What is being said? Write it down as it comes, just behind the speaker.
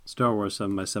Star Wars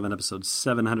 7x7, episode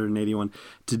 781.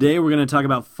 Today we're going to talk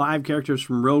about 5 characters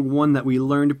from Rogue One that we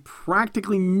learned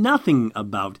practically nothing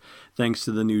about thanks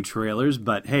to the new trailers,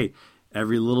 but hey,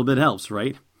 every little bit helps,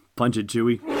 right? Punch it,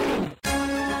 Chewie.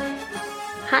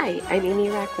 Hi, I'm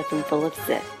Amy Ratcliffe from Full of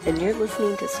Sith, and you're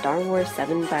listening to Star Wars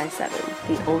 7x7,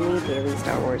 the only daily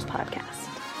Star Wars podcast.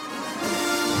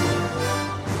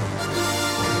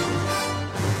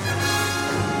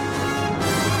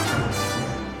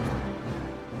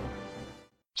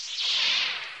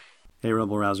 Hey,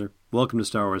 Rebel Rouser. Welcome to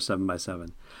Star Wars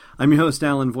 7x7. I'm your host,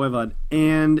 Alan Voivod,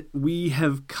 and we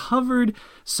have covered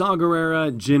Saw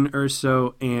Gerrera, Jyn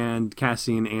Erso, and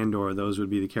Cassian Andor. Those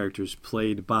would be the characters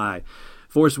played by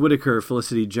Forrest Whitaker,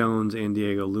 Felicity Jones, and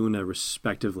Diego Luna,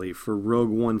 respectively, for Rogue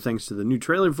One, thanks to the new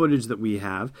trailer footage that we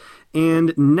have.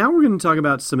 And now we're going to talk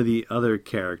about some of the other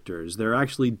characters. There are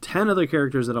actually 10 other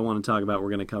characters that I want to talk about. We're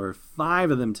going to cover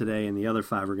 5 of them today, and the other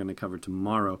 5 we're going to cover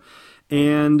tomorrow.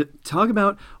 And talk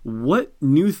about what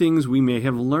new things we may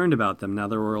have learned about them. Now,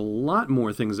 there were a lot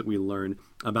more things that we learned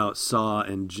about Saw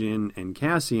and Jyn and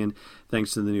Cassian,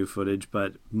 thanks to the new footage,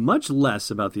 but much less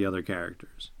about the other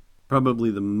characters. Probably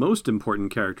the most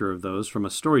important character of those, from a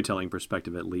storytelling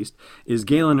perspective at least, is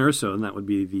Galen Erso, and that would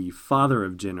be the father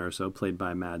of Jyn Erso, played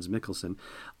by Mads Mikkelsen.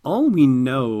 All we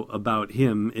know about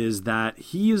him is that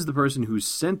he is the person who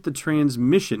sent the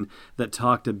transmission that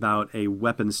talked about a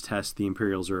weapons test the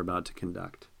Imperials are about to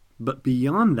conduct. But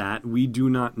beyond that, we do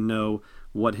not know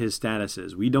what his status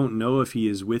is. We don't know if he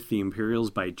is with the Imperials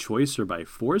by choice or by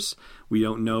force. We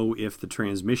don't know if the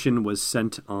transmission was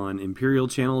sent on Imperial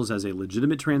channels as a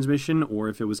legitimate transmission, or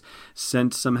if it was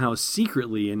sent somehow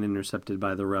secretly and intercepted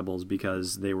by the Rebels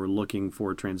because they were looking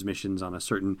for transmissions on a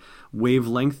certain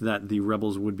wavelength that the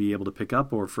Rebels would be able to pick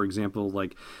up. Or, for example,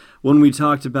 like when we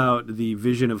talked about the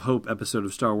Vision of Hope episode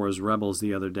of Star Wars Rebels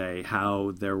the other day,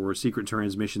 how there were secret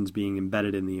transmissions being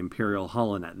embedded in the Imperial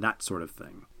holonet, that sort of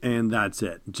thing. And that's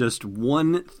it. Just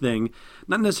one thing,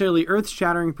 not necessarily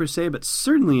earth-shattering per se, but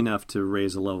certainly enough to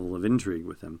raise a level of intrigue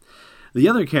with him. The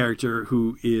other character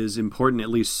who is important, at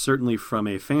least certainly from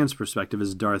a fan's perspective,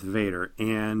 is Darth Vader.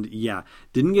 And yeah,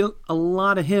 didn't get a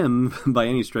lot of him by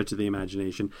any stretch of the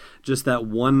imagination. Just that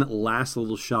one last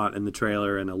little shot in the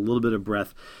trailer and a little bit of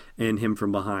breath and him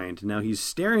from behind. Now he's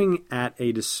staring at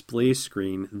a display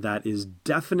screen that is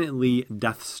definitely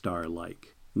Death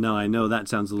Star-like. Now, I know that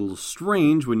sounds a little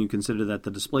strange when you consider that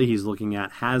the display he's looking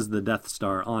at has the Death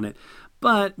Star on it,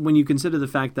 but when you consider the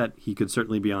fact that he could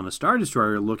certainly be on a Star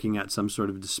Destroyer looking at some sort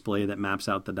of display that maps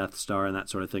out the Death Star and that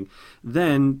sort of thing,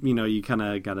 then, you kind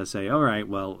of got to say, all right,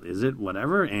 well, is it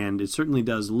whatever? And it certainly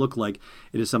does look like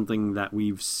it is something that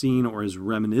we've seen or is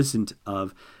reminiscent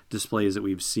of displays that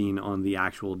we've seen on the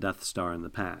actual Death Star in the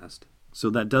past. So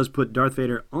that does put Darth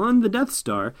Vader on the Death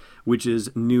Star, which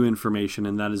is new information,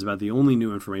 and that is about the only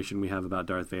new information we have about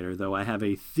Darth Vader, though I have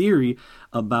a theory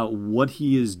about what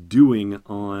he is doing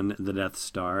on the Death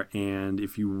Star, and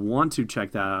if you want to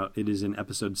check that out, it is in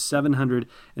episode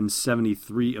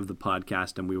 773 of the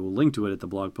podcast, and we will link to it at the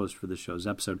blog post for this show's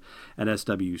episode at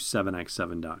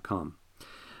sw7x7.com.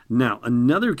 Now,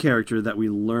 another character that we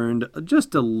learned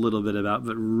just a little bit about,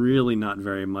 but really not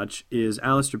very much, is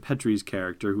Alistair Petrie's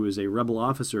character, who is a rebel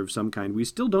officer of some kind. We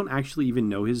still don't actually even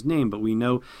know his name, but we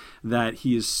know that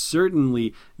he is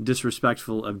certainly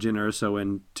disrespectful of Jyn Erso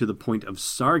and to the point of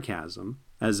sarcasm,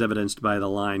 as evidenced by the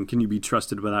line, "Can you be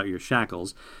trusted without your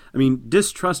shackles?" I mean,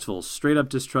 distrustful, straight up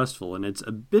distrustful, and it's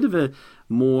a bit of a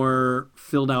more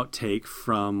filled out take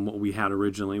from what we had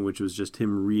originally, which was just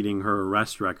him reading her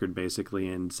arrest record, basically,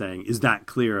 and saying, is that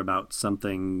clear about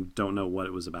something, don't know what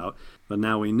it was about. But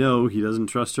now we know he doesn't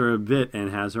trust her a bit and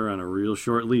has her on a real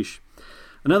short leash.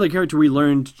 Another character we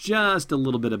learned just a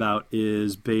little bit about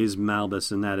is Baze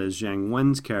Malbus, and that is Zhang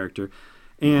Wen's character.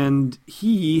 And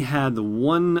he had the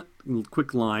one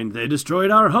quick line, "They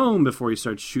destroyed our home," before he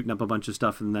starts shooting up a bunch of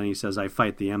stuff, and then he says, "I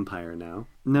fight the Empire now."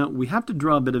 Now, we have to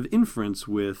draw a bit of inference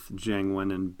with Zhang Wen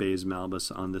and Baze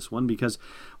Malbus on this one, because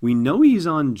we know he's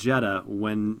on Jedha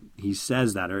when he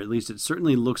says that, or at least it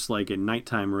certainly looks like a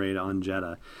nighttime raid on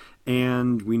Jedha.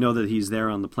 And we know that he's there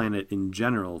on the planet in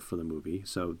general for the movie,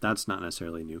 so that's not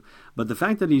necessarily new. But the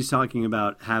fact that he's talking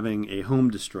about having a home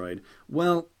destroyed,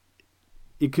 well,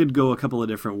 it could go a couple of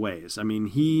different ways. I mean,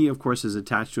 he, of course, is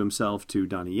attached to himself to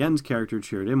Donnie Yen's character,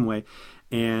 Chirrut Îmwe,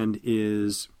 and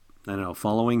is,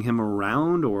 following him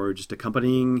around or just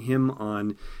accompanying him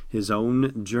on his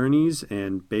own journeys.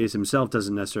 And Baze himself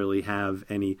doesn't necessarily have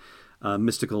any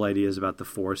mystical ideas about the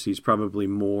Force. He's probably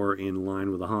more in line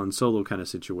with a Han Solo kind of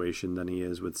situation than he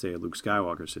is with, say, a Luke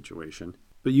Skywalker situation.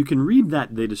 But you can read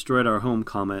that "they destroyed our home"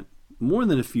 comment more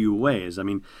than a few ways. I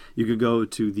mean, you could go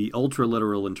to the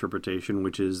ultra-literal interpretation,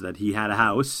 which is that he had a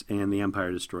house and the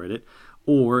Empire destroyed it,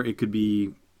 or it could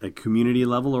be a community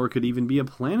level, or it could even be a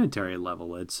planetary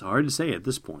level. It's hard to say at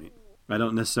this point. I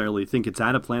don't necessarily think it's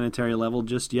at a planetary level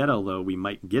just yet, although we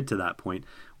might get to that point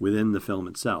within the film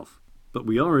itself. But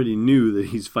we already knew that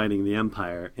he's fighting the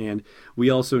Empire, and we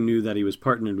also knew that he was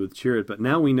partnered with Chirrut, but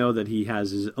now we know that he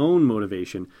has his own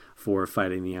motivation for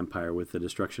fighting the Empire with the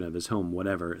destruction of his home,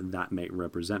 whatever that may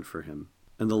represent for him.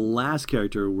 And the last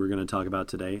character we're going to talk about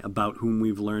today, about whom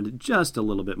we've learned just a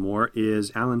little bit more,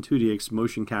 is Alan Tudyk's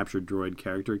motion-capture droid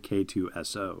character,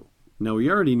 K2SO. Now,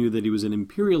 we already knew that he was an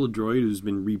Imperial droid who's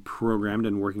been reprogrammed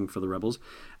and working for the Rebels,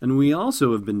 and we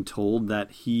also have been told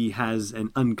that he has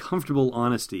an uncomfortable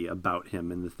honesty about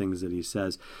him and the things that he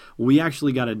says. We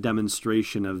actually got a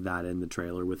demonstration of that in the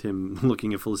trailer, with him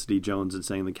looking at Felicity Jones and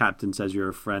saying, "The captain says you're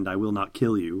a friend, I will not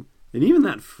kill you." And even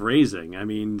that phrasing, I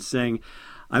mean, saying,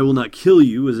 "I will not kill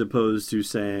you," as opposed to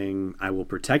saying, "I will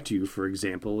protect you," for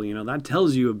example, that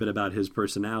tells you a bit about his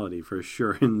personality, for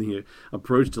sure, and the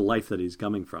approach to life that he's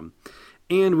coming from.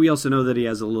 And we also know that he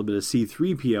has a little bit of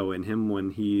C-3PO in him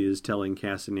when he is telling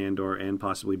Cassian Andor, and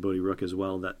possibly Bodhi Rook as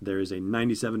well, that there is a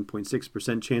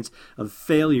 97.6% chance of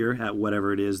failure at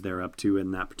whatever it is they're up to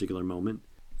in that particular moment.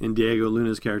 And Diego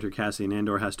Luna's character, Cassian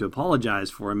Andor, has to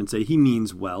apologize for him and say he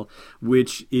means well,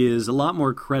 which is a lot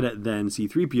more credit than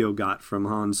C-3PO got from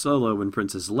Han Solo and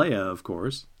Princess Leia, of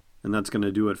course. And that's going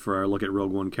to do it for our look at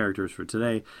Rogue One characters for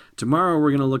today. Tomorrow we're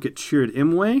going to look at Chirrut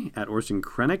Imwe, at Orson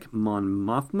Krennic, Mon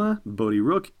Mothma, Bodhi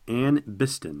Rook, and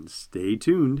Bistan. Stay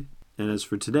tuned. And as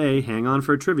for today, hang on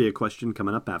for a trivia question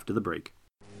coming up after the break.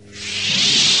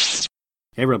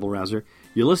 Hey, Rebel Rouser.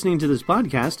 You're listening to this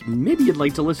podcast, maybe you'd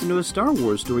like to listen to a Star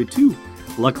Wars story too.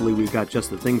 Luckily, we've got just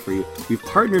the thing for you. We've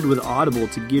partnered with Audible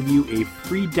to give you a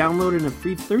free download and a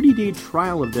free 30-day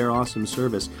trial of their awesome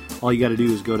service. All you got to do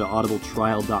is go to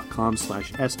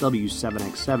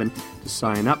audibletrial.com/SW7X7 to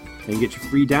sign up and get your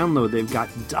free download. They've got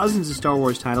dozens of Star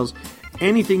Wars titles,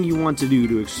 anything you want to do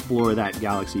to explore that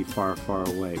galaxy far, far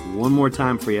away. One more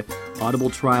time for you,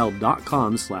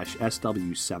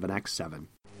 audibletrial.com/SW7X7.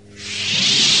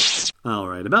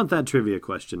 Alright, about that trivia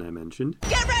question I mentioned.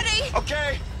 Get ready!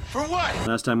 Okay, for what?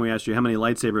 Last time we asked you how many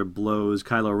lightsaber blows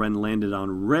Kylo Ren landed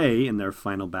on Rey in their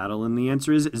final battle, and the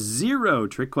answer is 0.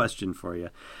 Trick question for you.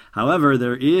 However,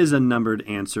 there is a numbered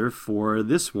answer for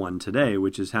this one today,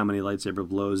 which is how many lightsaber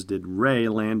blows did Rey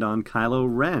land on Kylo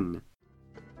Ren?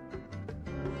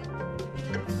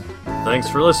 Thanks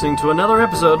for listening to another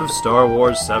episode of Star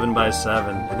Wars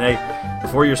 7x7. And hey,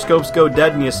 before your scopes go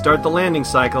dead and you start the landing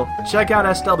cycle, check out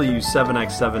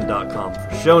SW7x7.com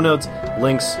for show notes,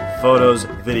 links, photos,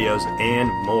 videos,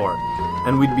 and more.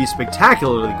 And we'd be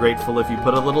spectacularly grateful if you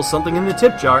put a little something in the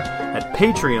tip jar at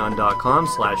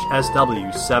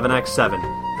patreon.com/SW7x7.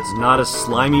 It's not a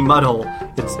slimy mudhole,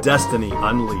 it's destiny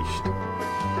unleashed.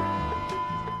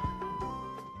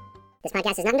 This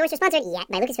podcast is not endorsed or sponsored yet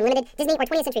by Lucasfilm Limited, Disney, or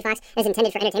 20th Century Fox, and is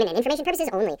intended for entertainment and information purposes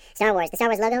only. Star Wars, the Star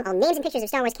Wars logo, all names and pictures of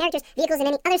Star Wars characters, vehicles, and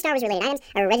any other Star Wars-related items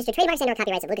are registered trademarks and/or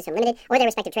copyrights of Lucasfilm Limited or their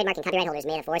respective trademark and copyright holders.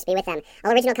 May the force be with them.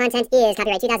 All original content is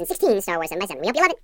copyright 2016 Star Wars 7x7. We hope you love it.